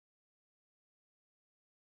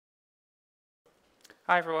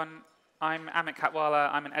Hi, everyone. I'm Amit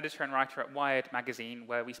Katwala. I'm an editor and writer at Wired magazine,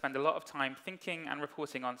 where we spend a lot of time thinking and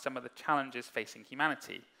reporting on some of the challenges facing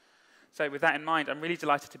humanity. So with that in mind, I'm really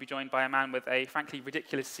delighted to be joined by a man with a frankly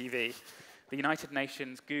ridiculous CV, the United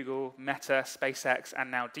Nations, Google, Meta, SpaceX, and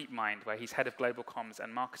now DeepMind, where he's head of global comms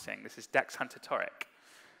and marketing. This is Dex Hunter-Torricke.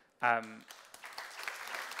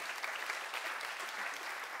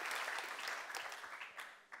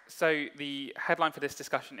 So the headline for this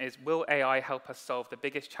discussion is, will AI help us solve the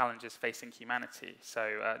biggest challenges facing humanity?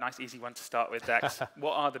 So a nice easy one to start with, Dex.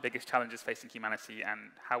 What are the biggest challenges facing humanity, and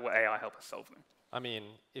how will AI help us solve them? I mean,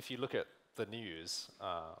 if you look at the news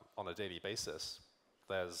on a daily basis,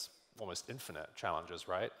 there's almost infinite challenges,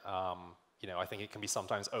 right? I think it can be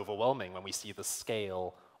sometimes overwhelming when we see the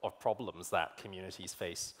scale of problems that communities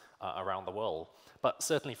face around the world. But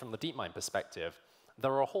certainly from the DeepMind perspective,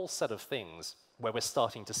 there are a whole set of things where we're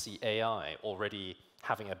starting to see AI already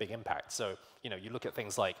having a big impact. So, you look at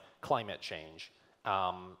things like climate change,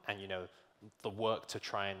 and the work to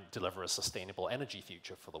try and deliver a sustainable energy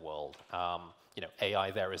future for the world. AI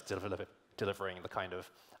there is delivering the kind of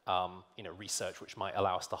research which might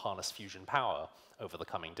allow us to harness fusion power over the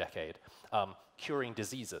coming decade. Curing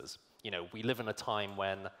diseases. We live in a time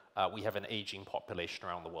when we have an aging population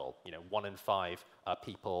around the world. 1 in 5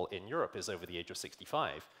 people in Europe is over the age of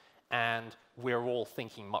 65. And we're all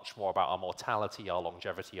thinking much more about our mortality, our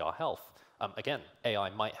longevity, our health. Again, AI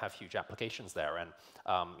might have huge applications there. And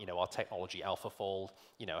our technology, AlphaFold,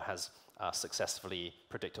 has successfully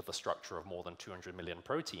predicted the structure of more than 200 million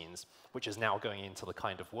proteins, which is now going into the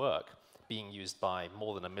kind of work being used by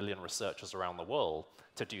more than 1 million researchers around the world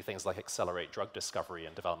to do things like accelerate drug discovery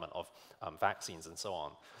and development of vaccines and so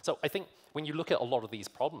on. So I think when you look at a lot of these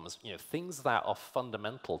problems, things that are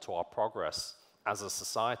fundamental to our progress as a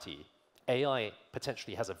society, AI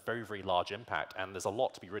potentially has a very, very large impact, and there's a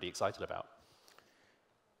lot to be really excited about.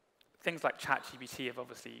 Things like ChatGPT have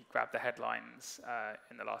obviously grabbed the headlines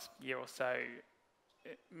in the last year or so.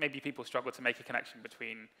 Maybe people struggle to make a connection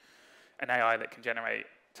between an AI that can generate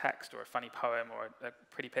text or a funny poem or a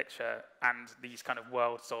pretty picture and these kind of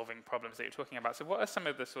world-solving problems that you're talking about. So what are some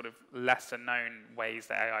of the sort of lesser-known ways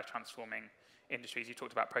that AI is transforming industries? You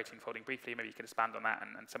talked about protein folding briefly. Maybe you could expand on that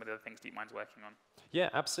and some of the other things DeepMind's working on. Yeah,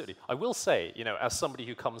 absolutely. I will say, as somebody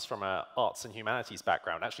who comes from an arts and humanities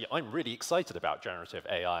background, actually, I'm really excited about generative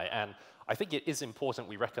AI. And I think it is important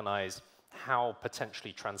we recognize how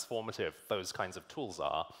potentially transformative those kinds of tools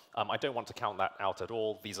are. I don't want to count that out at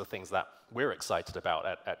all. These are things that we're excited about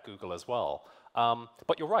at Google as well.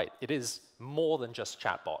 But you're right. It is more than just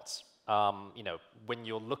chatbots. When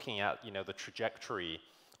you're looking at the trajectory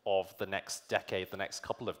of the next decade, the next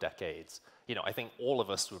couple of decades, I think all of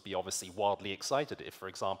us would be obviously wildly excited if, for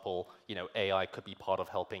example, AI could be part of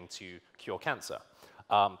helping to cure cancer.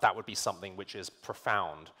 That would be something which is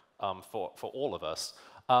profound for all of us.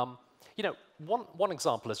 One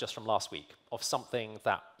example is just from last week of something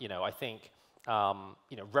that I think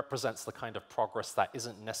represents the kind of progress that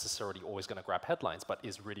isn't necessarily always going to grab headlines, but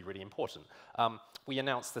is really, really important. We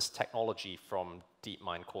announced this technology from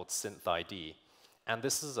DeepMind called SynthID. And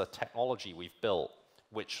this is a technology we've built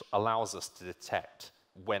which allows us to detect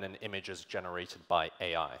when an image is generated by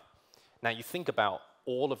AI. Now, you think about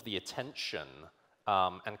all of the attention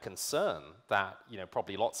and concern that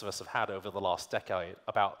probably lots of us have had over the last decade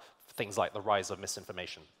about things like the rise of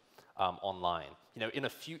misinformation online. In a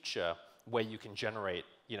future where you can generate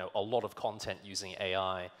a lot of content using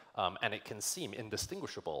AI, and it can seem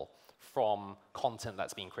indistinguishable from content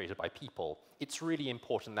that's being created by people, it's really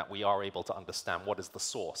important that we are able to understand what is the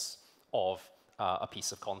source of a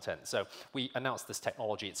piece of content. So we announced this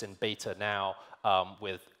technology. It's in beta now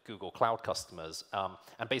with Google Cloud customers.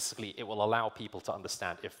 And basically, it will allow people to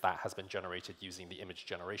understand if that has been generated using the image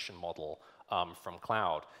generation model from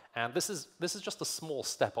cloud. And this is just a small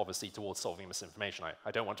step, obviously, towards solving misinformation.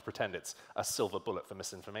 I don't want to pretend it's a silver bullet for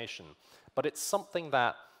misinformation. But it's something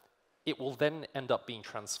that it will then end up being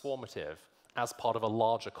transformative as part of a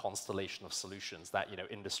larger constellation of solutions that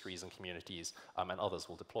industries and communities and others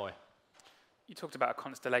will deploy. You talked about a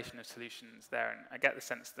constellation of solutions there, and I get the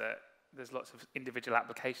sense that there's lots of individual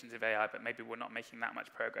applications of AI, but maybe we're not making that much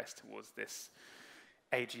progress towards this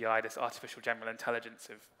AGI, this artificial general intelligence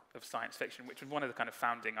of science fiction, which was one of the kind of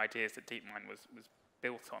founding ideas that DeepMind was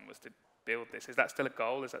built on, was to build this. Is that still a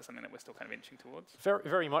goal? Is that something that we're still kind of inching towards? Very,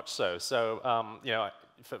 very much so. So,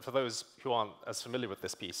 for those who aren't as familiar with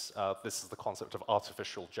this piece, this is the concept of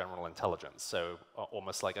artificial general intelligence. So,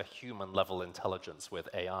 almost like a human-level intelligence with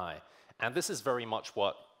AI. And this is very much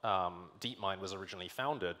what DeepMind was originally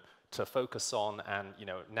founded to focus on, and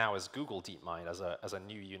now as Google DeepMind, as a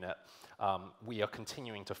new unit, we are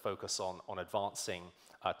continuing to focus on advancing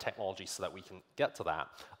technology so that we can get to that.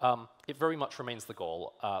 It very much remains the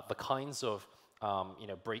goal. The kinds of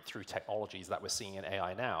breakthrough technologies that we're seeing in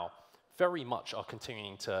AI now very much are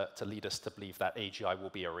continuing to lead us to believe that AGI will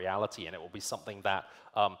be a reality, and it will be something that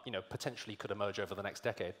potentially could emerge over the next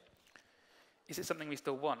decade. Is it something we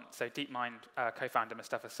still want? So DeepMind co-founder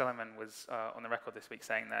Mustafa Suleyman was on the record this week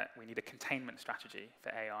saying that we need a containment strategy for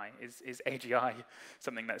AI. Is AGI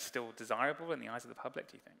something that's still desirable in the eyes of the public,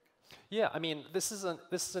 do you think? Yeah, I mean, this is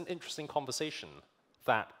an interesting conversation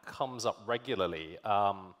that comes up regularly,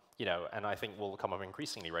 and I think will come up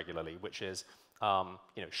increasingly regularly, which is,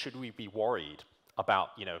 should we be worried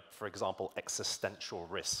about, for example, existential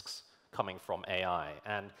risks coming from AI?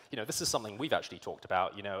 And this is something we've actually talked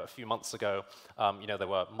about. A few months ago, there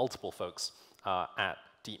were multiple folks at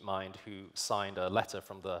DeepMind who signed a letter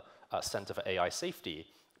from the Center for AI Safety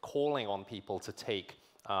calling on people to take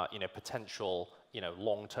potential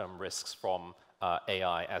long-term risks from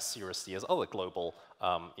AI as seriously as other global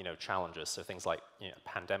challenges, so things like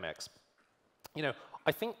pandemics.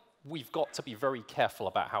 I think we've got to be very careful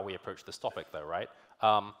about how we approach this topic, though, right?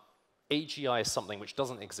 AGI is something which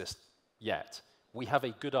doesn't exist yet. We have a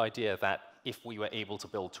good idea that if we were able to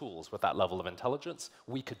build tools with that level of intelligence,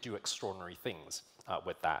 we could do extraordinary things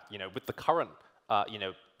with that. With the current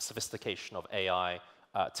sophistication of AI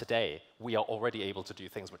today, we are already able to do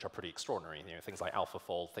things which are pretty extraordinary. Things like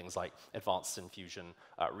AlphaFold, things like advanced infusion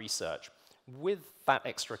research. With that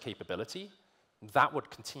extra capability, that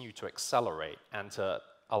would continue to accelerate and to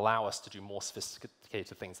allow us to do more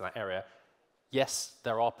sophisticated things in that area. Yes,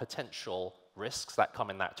 there are potential risks that come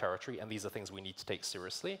in that territory, and these are things we need to take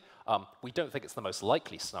seriously. We don't think it's the most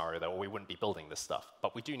likely scenario, though, or we wouldn't be building this stuff.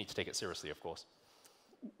 But we do need to take it seriously, of course.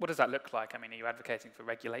 What does that look like? I mean, are you advocating for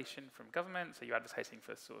regulation from governments? Are you advocating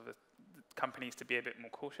for sort of companies to be a bit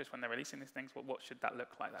more cautious when they're releasing these things? What should that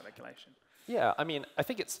look like, that regulation? Yeah, I mean, I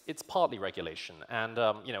think it's partly regulation. And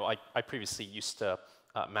I previously used to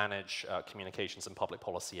manage communications and public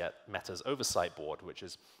policy at Meta's Oversight Board, which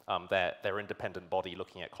is their independent body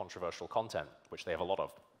looking at controversial content, which they have a lot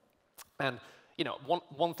of. And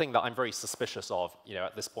one thing that I'm very suspicious of,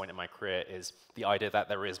 at this point in my career is the idea that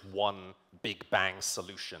there is one big bang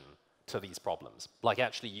solution to these problems. Like,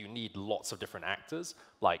 actually, you need lots of different actors.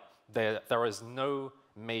 Like, there is no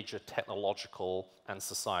major technological and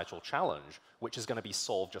societal challenge which is going to be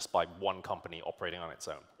solved just by one company operating on its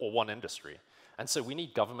own, or one industry. And so we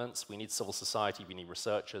need governments, we need civil society, we need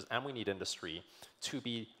researchers, and we need industry to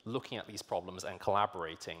be looking at these problems and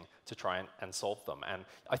collaborating to try and solve them. And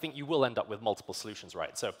I think you will end up with multiple solutions,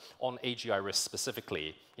 right? So on AGI risk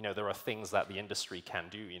specifically, there are things that the industry can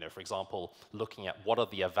do. For example, looking at what are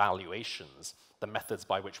the evaluations, the methods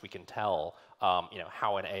by which we can tell,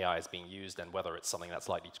 how an AI is being used and whether it's something that's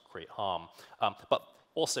likely to create harm. But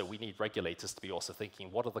also, we need regulators to be also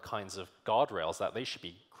thinking, what are the kinds of guardrails that they should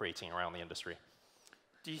be creating around the industry?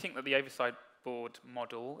 Do you think that the oversight board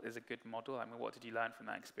model is a good model? I mean, what did you learn from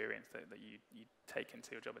that experience that you take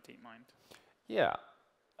into your job at DeepMind? Yeah.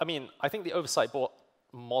 I mean, I think the oversight board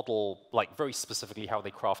model, like very specifically how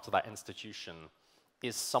they crafted that institution,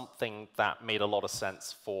 is something that made a lot of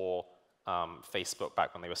sense for Facebook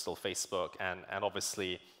back when they were still Facebook, and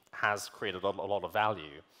obviously has created a lot of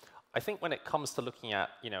value. I think when it comes to looking at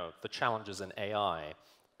the challenges in AI,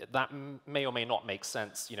 that may or may not make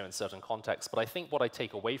sense in certain contexts, but I think what I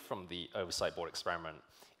take away from the oversight board experiment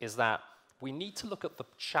is that we need to look at the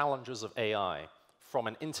challenges of AI from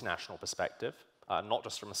an international perspective, not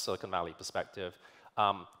just from a Silicon Valley perspective.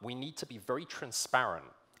 We need to be very transparent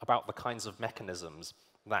about the kinds of mechanisms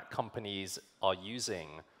that companies are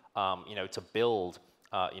using to build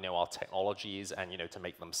our technologies and to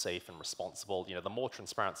make them safe and responsible. The more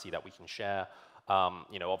transparency that we can share,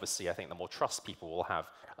 obviously, I think the more trust people will have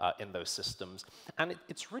in those systems. And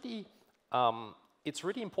it's really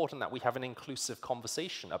important that we have an inclusive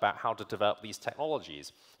conversation about how to develop these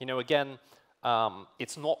technologies. Again,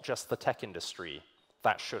 it's not just the tech industry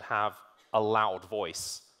that should have a loud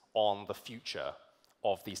voice on the future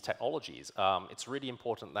of these technologies. It's really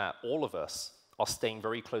important that all of us are staying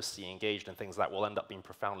very closely engaged in things that will end up being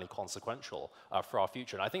profoundly consequential for our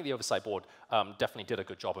future. And I think the Oversight Board definitely did a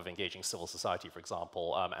good job of engaging civil society, for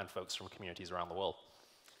example, and folks from communities around the world.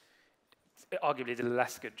 It arguably did a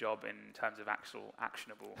less good job in terms of actual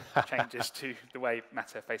actionable changes to the way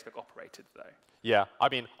Meta, Facebook operated, though. Yeah, I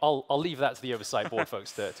mean, I'll leave that to the Oversight Board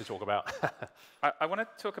folks to talk about. I want to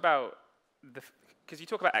talk about because you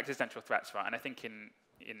talk about existential threats, right? And I think in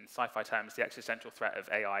sci-fi terms, the existential threat of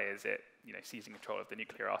AI is it, seizing control of the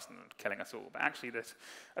nuclear arsenal and killing us all. But actually, there's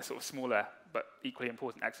a sort of smaller but equally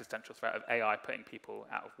important existential threat of AI putting people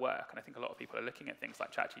out of work. And I think a lot of people are looking at things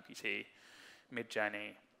like ChatGPT,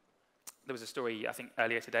 Midjourney. There was a story, I think,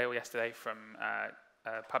 earlier today or yesterday from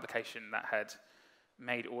a publication that had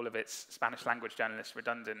made all of its Spanish language journalists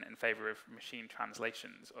redundant in favor of machine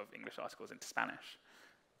translations of English articles into Spanish.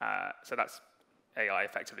 So that's AI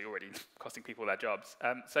effectively already costing people their jobs.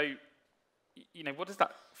 So, what does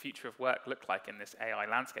that future of work look like in this AI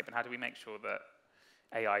landscape, and how do we make sure that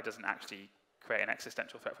AI doesn't actually create an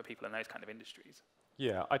existential threat for people in those kind of industries?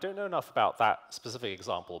 Yeah, I don't know enough about that specific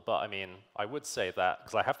example, but I mean, I would say that,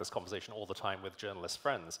 because I have this conversation all the time with journalist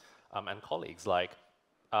friends and colleagues, like,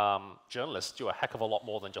 journalists do a heck of a lot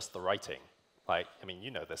more than just the writing. Like, I mean,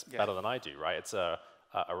 you know this better than I do, right? It's a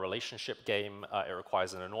relationship game. It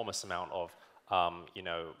requires an enormous amount of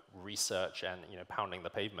research and pounding the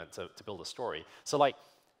pavement to build a story. So like,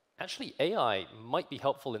 actually, AI might be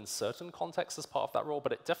helpful in certain contexts as part of that role,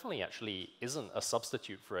 but it definitely actually isn't a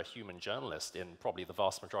substitute for a human journalist in probably the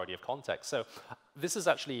vast majority of contexts. So this is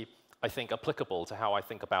actually, I think, applicable to how I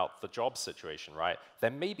think about the job situation, right?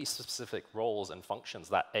 There may be specific roles and functions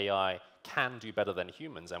that AI can do better than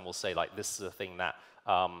humans, and we'll say, like, this is a thing that,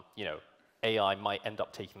 AI might end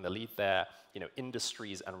up taking the lead there.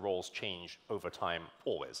 Industries and roles change over time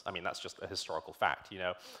always. I mean, that's just a historical fact.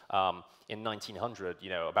 In 1900,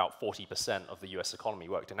 about 40% of the US economy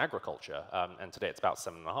worked in agriculture, and today it's about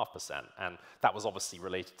 7.5%. And that was obviously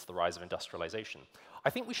related to the rise of industrialization. I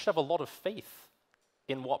think we should have a lot of faith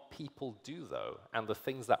in what people do, though, and the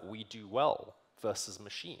things that we do well versus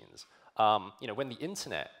machines. When the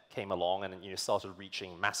internet came along and started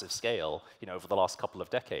reaching massive scale, over the last couple of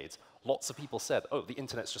decades, lots of people said, "Oh, the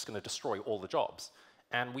internet's just going to destroy all the jobs."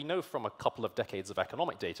 And we know from a couple of decades of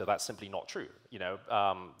economic data that's simply not true.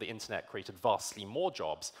 The internet created vastly more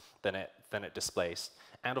jobs than it displaced,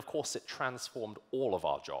 and of course it transformed all of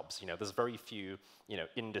our jobs. There's very few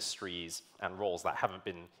industries and roles that haven't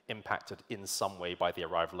been impacted in some way by the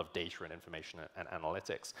arrival of data and information and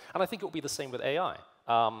analytics. And I think it will be the same with AI.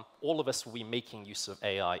 All of us will be making use of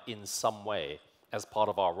AI in some way as part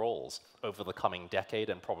of our roles over the coming decade,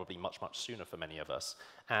 and probably much, much sooner for many of us.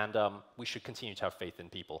 And we should continue to have faith in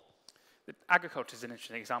people. Agriculture is an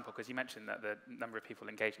interesting example, because you mentioned that the number of people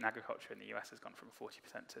engaged in agriculture in the US has gone from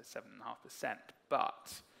 40% to 7.5%,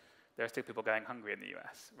 but there are still people going hungry in the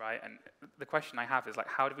US, right? And the question I have is, like,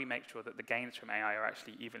 how do we make sure that the gains from AI are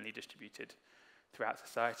actually evenly distributed throughout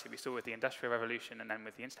society? We saw with the Industrial Revolution and then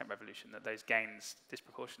with the Internet Revolution that those gains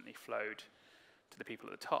disproportionately flowed to the people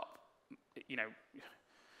at the top. You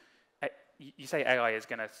say AI is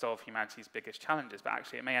going to solve humanity's biggest challenges, but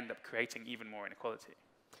actually it may end up creating even more inequality.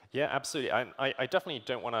 Yeah, absolutely. I definitely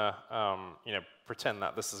don't want to pretend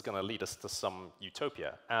that this is going to lead us to some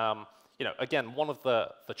utopia. Again, one of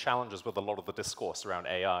the challenges with a lot of the discourse around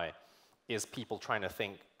AI is people trying to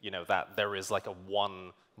think that there is like a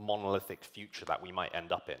one monolithic future that we might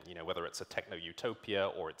end up in, whether it's a techno-utopia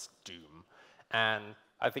or it's doom. And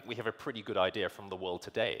I think we have a pretty good idea from the world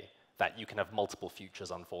today that you can have multiple futures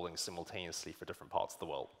unfolding simultaneously for different parts of the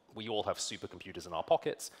world. We all have supercomputers in our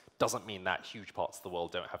pockets. Doesn't mean that huge parts of the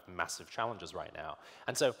world don't have massive challenges right now.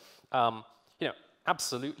 And so,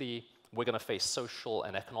 absolutely, we're going to face social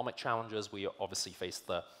and economic challenges. We obviously face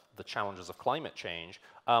the challenges of climate change.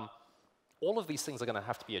 All of these things are going to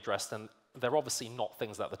have to be addressed, and they're obviously not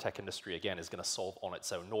things that the tech industry, again, is going to solve on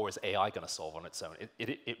its own, nor is AI going to solve on its own.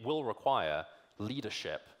 It will require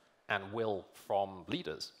leadership and will from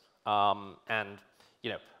leaders.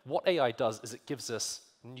 What AI does is it gives us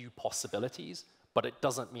new possibilities, but it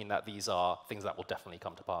doesn't mean that these are things that will definitely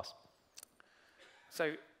come to pass.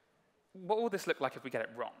 So what will this look like if we get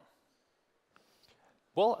it wrong?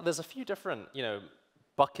 Well, there's a few different,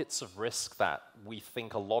 buckets of risk that we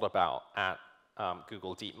think a lot about at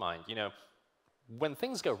Google DeepMind. When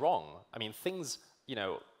things go wrong, I mean,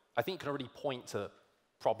 I think you can already point to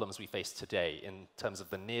problems we face today in terms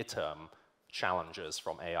of the near-term challenges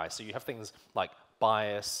from AI. So you have things like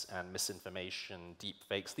bias and misinformation, deep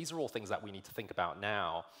fakes. These are all things that we need to think about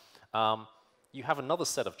now. You have another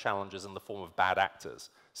set of challenges in the form of bad actors.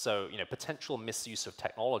 So potential misuse of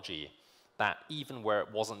technology that even where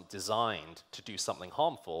it wasn't designed to do something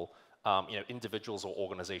harmful, individuals or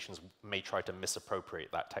organizations may try to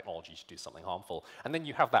misappropriate that technology to do something harmful. And then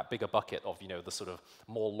you have that bigger bucket of the sort of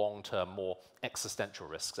more long-term, more existential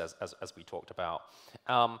risks, as we talked about.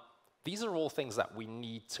 These are all things that we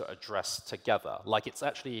need to address together. Like, it's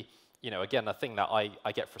actually again, a thing that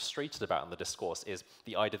I get frustrated about in the discourse is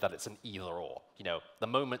the idea that it's an either-or. The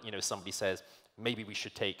moment, somebody says, maybe we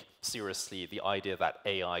should take seriously the idea that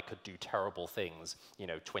AI could do terrible things,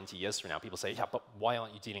 20 years from now, people say, yeah, but why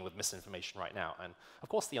aren't you dealing with misinformation right now? And of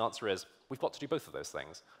course, the answer is, we've got to do both of those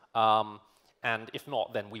things. And if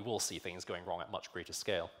not, then we will see things going wrong at much greater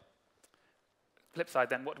scale. Flip side,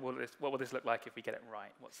 then, what will this look like if we get it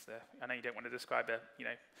right? I know you don't want to describe a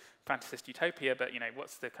fantasist utopia, but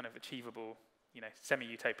what's the kind of achievable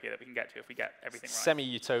semi-utopia that we can get to if we get everything right?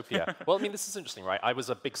 Semi-utopia. Well, I mean, this is interesting, right? I was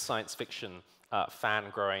a big science fiction fan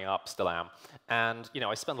growing up, still am, and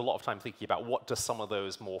I spend a lot of time thinking about what do some of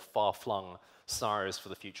those more far-flung scenarios for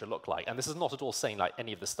the future look like. And this is not at all saying like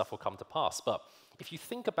any of this stuff will come to pass, but if you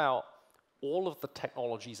think about all of the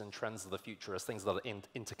technologies and trends of the future as things that are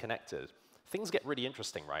interconnected, things get really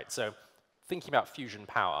interesting, right? So thinking about fusion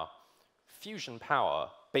power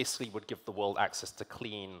basically would give the world access to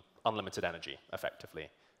clean, unlimited energy, effectively.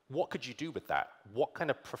 What could you do with that? What kind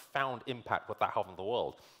of profound impact would that have on the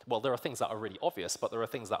world? Well, there are things that are really obvious, but there are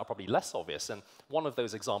things that are probably less obvious. And one of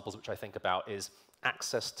those examples which I think about is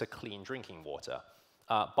access to clean drinking water.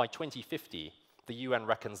 By 2050, the UN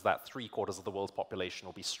reckons that 3/4 of the world's population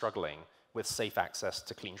will be struggling with safe access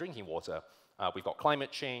to clean drinking water. We've got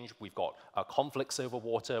climate change, we've got conflicts over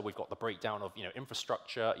water, we've got the breakdown of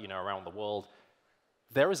infrastructure around the world.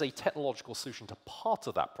 There is a technological solution to part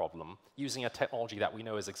of that problem using a technology that we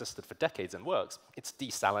know has existed for decades and works. It's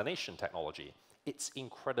desalination technology. It's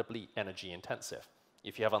incredibly energy intensive.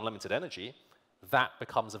 If you have unlimited energy, that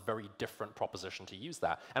becomes a very different proposition to use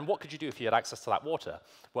that. And what could you do if you had access to that water?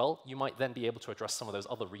 Well, you might then be able to address some of those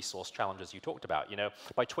other resource challenges you talked about.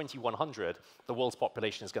 By 2100, the world's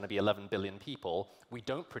population is going to be 11 billion people. We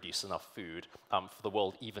don't produce enough food for the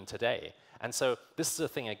world even today. And so this is a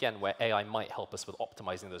thing, again, where AI might help us with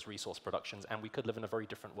optimizing those resource productions, and we could live in a very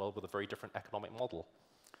different world with a very different economic model.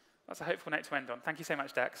 That's a hopeful note to end on. Thank you so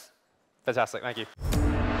much, Dex. Fantastic. Thank you.